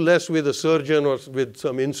can do less with a surgeon or with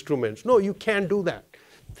some instruments. No, you can't do that.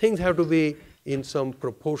 Things have to be in some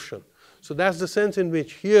proportion. So that's the sense in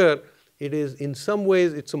which here it is, in some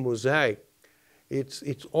ways, it's a mosaic. It's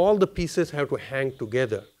all the pieces have to hang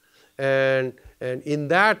together. And in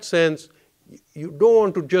that sense, you don't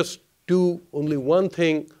want to just do only one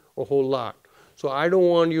thing a whole lot. So I don't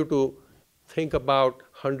want you to think about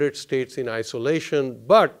 100 states in isolation,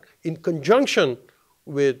 but in conjunction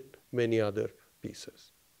with many other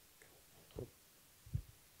pieces.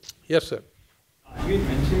 Yes, sir. You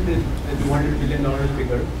mentioned the $200 billion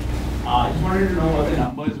figure. I just wanted to know what the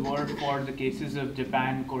numbers were for the cases of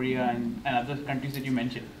Japan, Korea, and other countries that you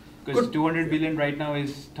mentioned. Because $200 billion right now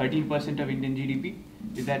is 13% of Indian GDP.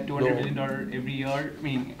 Is that $200 billion every year? I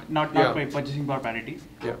mean, not by purchasing power parity.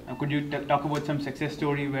 Yeah. Could you talk about some success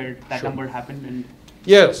story where that number happened? And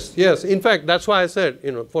yes. In fact, that's why I said,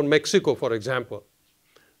 for Mexico, for example,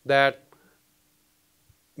 that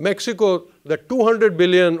Mexico, the $200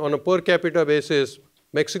 billion on a per capita basis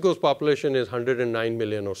Mexico's population is 109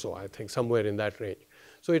 million or so, I think, somewhere in that range.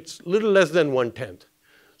 So it's a little less than 1/10.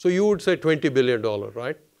 So you would say $20 billion,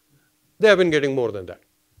 right? They have been getting more than that.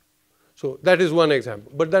 So that is one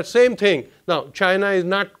example. But that same thing, now China is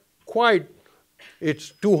not quite,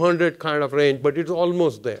 it's 200 kind of range, but it's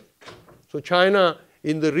almost there. So China,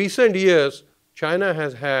 in the recent years, China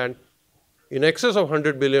has had in excess of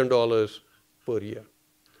 $100 billion per year.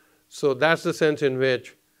 So that's the sense in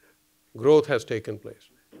which growth has taken place.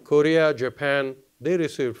 Korea, Japan, they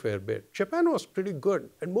received fair bit. Japan was pretty good.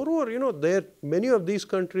 And moreover, many of these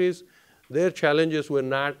countries, their challenges were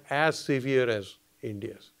not as severe as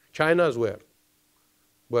India's. China's were.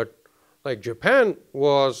 But like Japan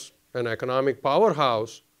was an economic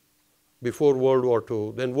powerhouse before World War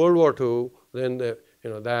II, then World War II, then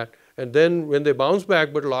that. And then when they bounced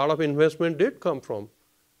back, but a lot of investment did come from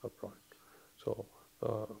abroad. So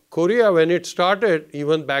Korea, when it started,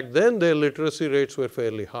 even back then, their literacy rates were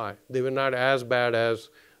fairly high. They were not as bad as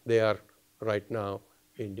they are right now,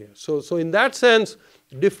 India. So in that sense,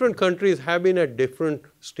 different countries have been at different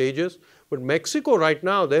stages. But Mexico right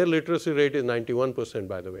now, their literacy rate is 91%,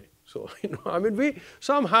 by the way. So, I mean,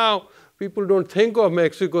 somehow people don't think of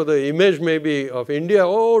Mexico, the image maybe of India,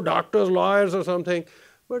 oh, doctors, lawyers or something.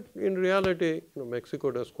 But in reality,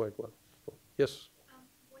 Mexico does quite well. So, yes?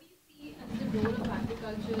 What do you see as the role of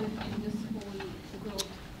agriculture in this whole growth?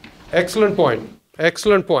 Excellent point.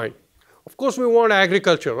 Excellent point. Of course, we want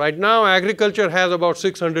agriculture. Right now, agriculture has about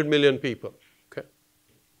 600 million people. Okay?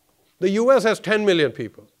 The US has 10 million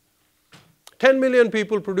people. 10 million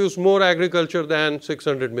people produce more agriculture than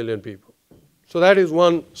 600 million people. So that is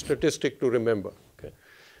one statistic to remember. Okay?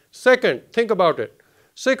 Second, think about it.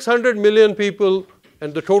 600 million people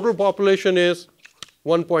and the total population is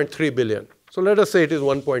 1.3 billion. So let us say it is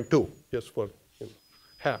 1.2, just for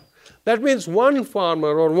half. That means one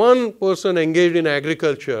farmer or one person engaged in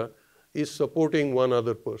agriculture is supporting one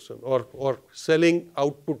other person or selling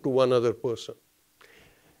output to one other person.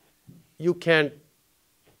 You can't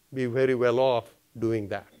be very well off doing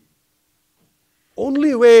that.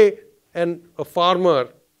 Only way a farmer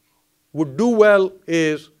would do well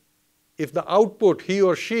is if the output, he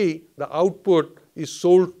or she, the output is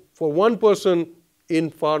sold for one person in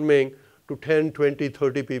farming to 10, 20,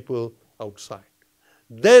 30 people outside.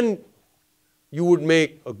 Then you would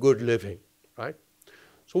make a good living, right?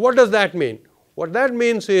 So what does that mean? What that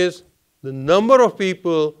means is the number of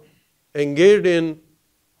people engaged in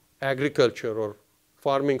agriculture or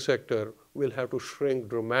farming sector will have to shrink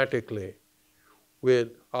dramatically with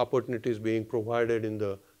opportunities being provided in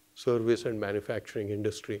the service and manufacturing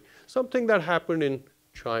industry. Something that happened in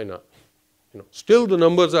China. Still the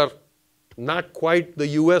numbers are not quite the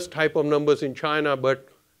US type of numbers in China, but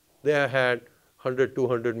they had 100,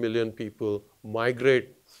 200 million people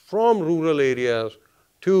migrate from rural areas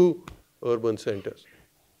to urban centers.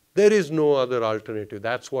 There is no other alternative.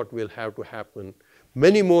 That's what will have to happen.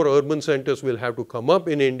 Many more urban centers will have to come up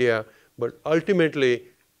in India, but ultimately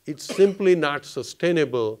it's simply not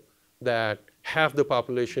sustainable that half the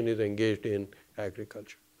population is engaged in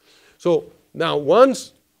agriculture. So now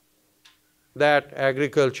once that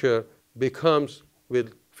agriculture becomes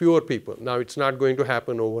with fewer people, now it's not going to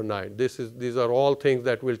happen overnight. These are all things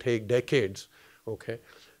that will take decades, okay?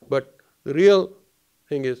 But the real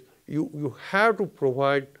thing is you have to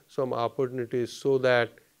provide some opportunities so that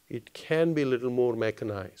it can be a little more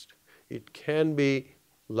mechanized. It can be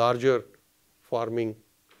larger farming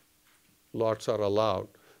lots are allowed.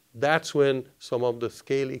 That's when some of the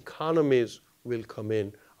scale economies will come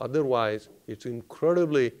in. Otherwise, it's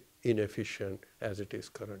incredibly inefficient as it is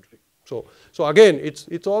currently. So again,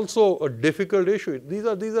 it's also a difficult issue.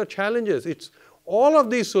 These are challenges. It's all of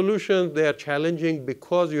these solutions, they are challenging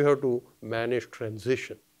because you have to manage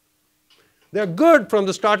transition. They're good from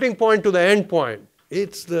the starting point to the end point.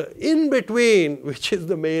 It's the in-between which is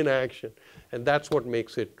the main action. And that's what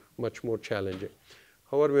makes it much more challenging.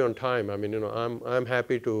 How are we on time? I mean, I'm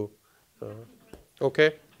happy to,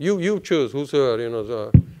 okay? You choose, who's here, Going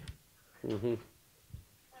back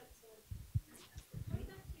to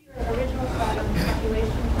your original thought on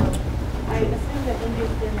population growth, I assume that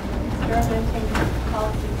India's been experimenting with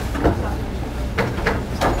policies on population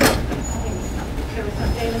growth. I think there was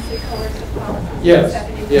some famously coercive policies in the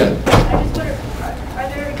 70s. Yes. I just wonder, are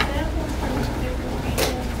there examples from different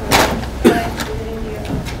regions or tribes within India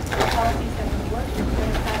of policies that have worked and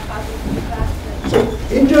have had positive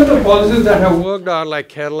impacts? In terms of policies that have worked are like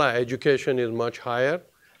Kerala, education is much higher.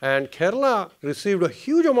 And Kerala received a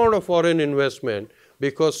huge amount of foreign investment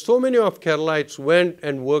because so many of Keralites went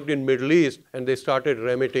and worked in Middle East and they started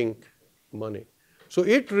remitting money. So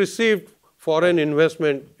it received foreign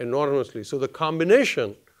investment enormously. So the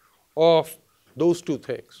combination of those two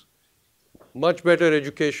things, much better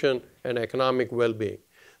education and economic well-being.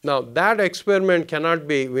 Now that experiment cannot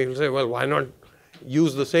be, we will say, well, why not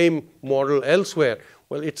use the same model elsewhere?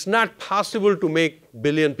 Well, it's not possible to make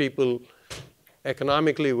billion people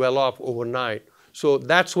economically well off overnight. So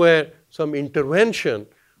that's where some intervention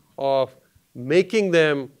of making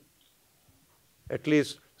them at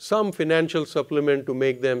least some financial supplement to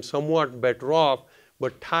make them somewhat better off,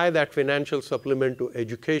 but tie that financial supplement to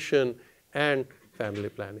education and family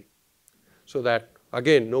planning. So that,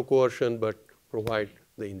 again, no coercion, but provide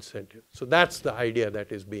the incentive. So that's the idea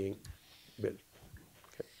that is being built.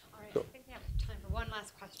 Okay. All right, So, I think we have time for one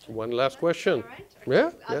last question. one last question. All right.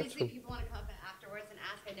 Yeah. Obviously, Yeah. people want to come up afterwards and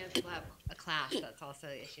ask. I know people have a class. That's also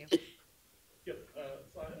the issue. Yeah, so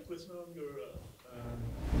I have a question on your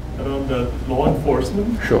around law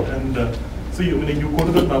enforcement. Sure. And so you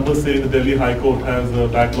quoted a number saying the Delhi High Court has a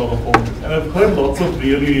backlog of homes, and I've heard lots of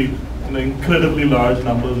really incredibly large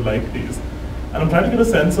numbers like these. And I'm trying to get a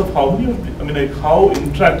sense of how many of the, like how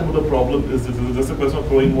intractable the problem is this. Is it just a question of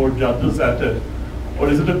throwing more judges at it? Or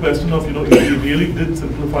is it a question of, if we really did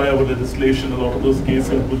simplify our legislation, a lot of those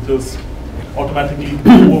cases would just automatically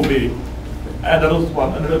go away? And that was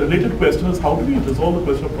one. And the related question is, how do we resolve the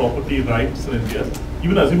question of property rights in India?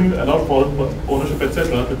 Even assuming we allow foreign ownership,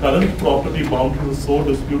 etc., the current property boundary is so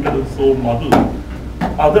disputed and so muddled.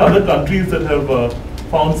 Are there other countries that have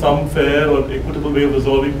found some fair or equitable way of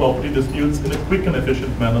resolving property disputes in a quick and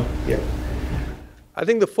efficient manner? Yeah. I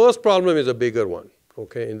think the first problem is a bigger one,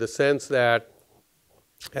 okay, in the sense that,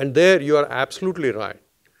 and there you are absolutely right,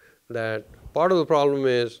 that part of the problem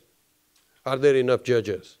is, are there enough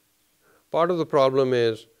judges? Part of the problem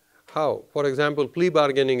is how, for example, plea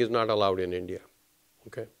bargaining is not allowed in India,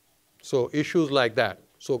 okay? So issues like that.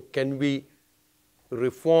 So can we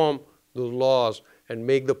reform the laws and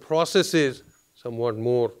make the processes somewhat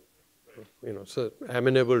more, so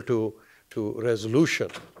amenable to resolution,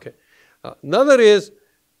 okay? Another is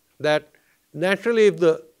that naturally if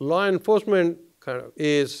the law enforcement kind of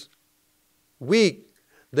is weak,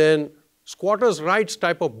 then squatters' rights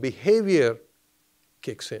type of behavior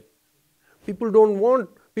kicks in. People don't want,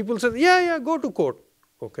 people say, yeah, go to court,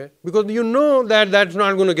 okay? Because you know that that's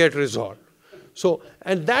not going to get resolved. So,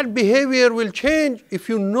 and that behavior will change if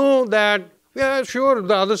you know that, yeah, sure,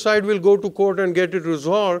 the other side will go to court and get it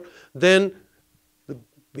resolved, then the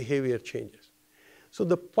behavior changes. So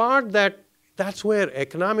the part that's where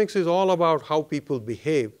economics is all about how people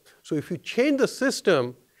behave. So if you change the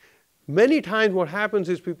system, many times what happens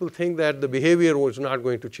is people think that the behavior was not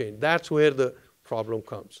going to change. That's where the problem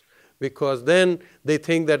comes, because then they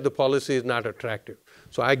think that the policy is not attractive.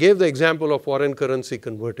 So I gave the example of foreign currency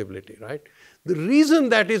convertibility, right? The reason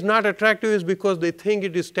that is not attractive is because they think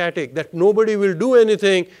it is static, that nobody will do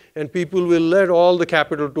anything and people will let all the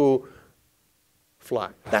capital to fly.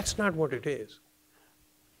 That's not what it is.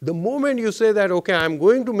 The moment you say that, okay, I'm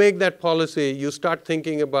going to make that policy, you start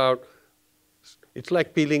thinking about, it's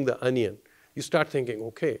like peeling the onion. You start thinking,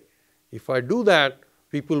 okay, if I do that,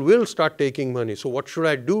 people will start taking money. So what should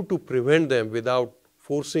I do to prevent them without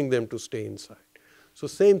forcing them to stay inside? So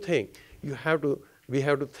same thing, we have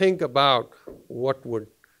to think about what would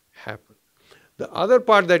happen. The other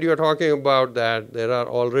part that you're talking about, that there are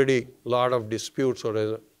already a lot of disputes,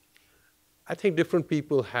 I think different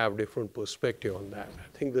people have different perspective on that.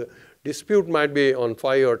 I think the dispute might be on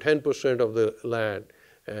 5 or 10% of the land.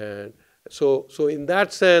 And so in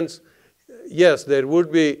that sense, yes, there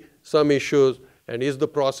would be some issues, and is the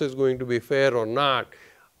process going to be fair or not?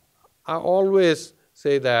 I always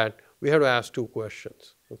say that we have to ask two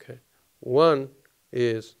questions, okay? One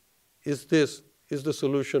is the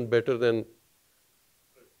solution better than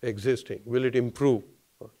existing? Will it improve?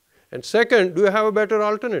 And second, do you have a better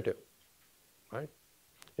alternative, right?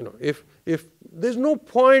 If there's no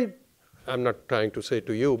point, I'm not trying to say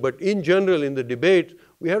to you, but in general in the debate,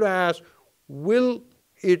 we have to ask, will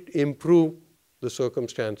it improve the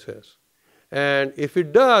circumstances? And if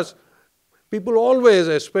it does, people always,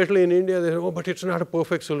 especially in India, they say, oh, but it's not a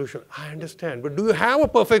perfect solution. I understand, but do you have a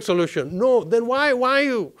perfect solution? No, then why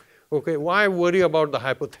worry about the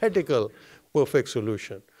hypothetical perfect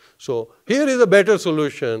solution? So here is a better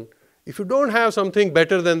solution. If you don't have something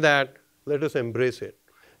better than that, let us embrace it.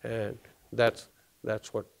 And that's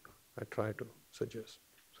what I try to suggest.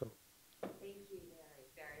 So Thank you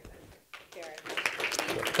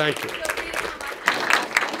very much. thank you.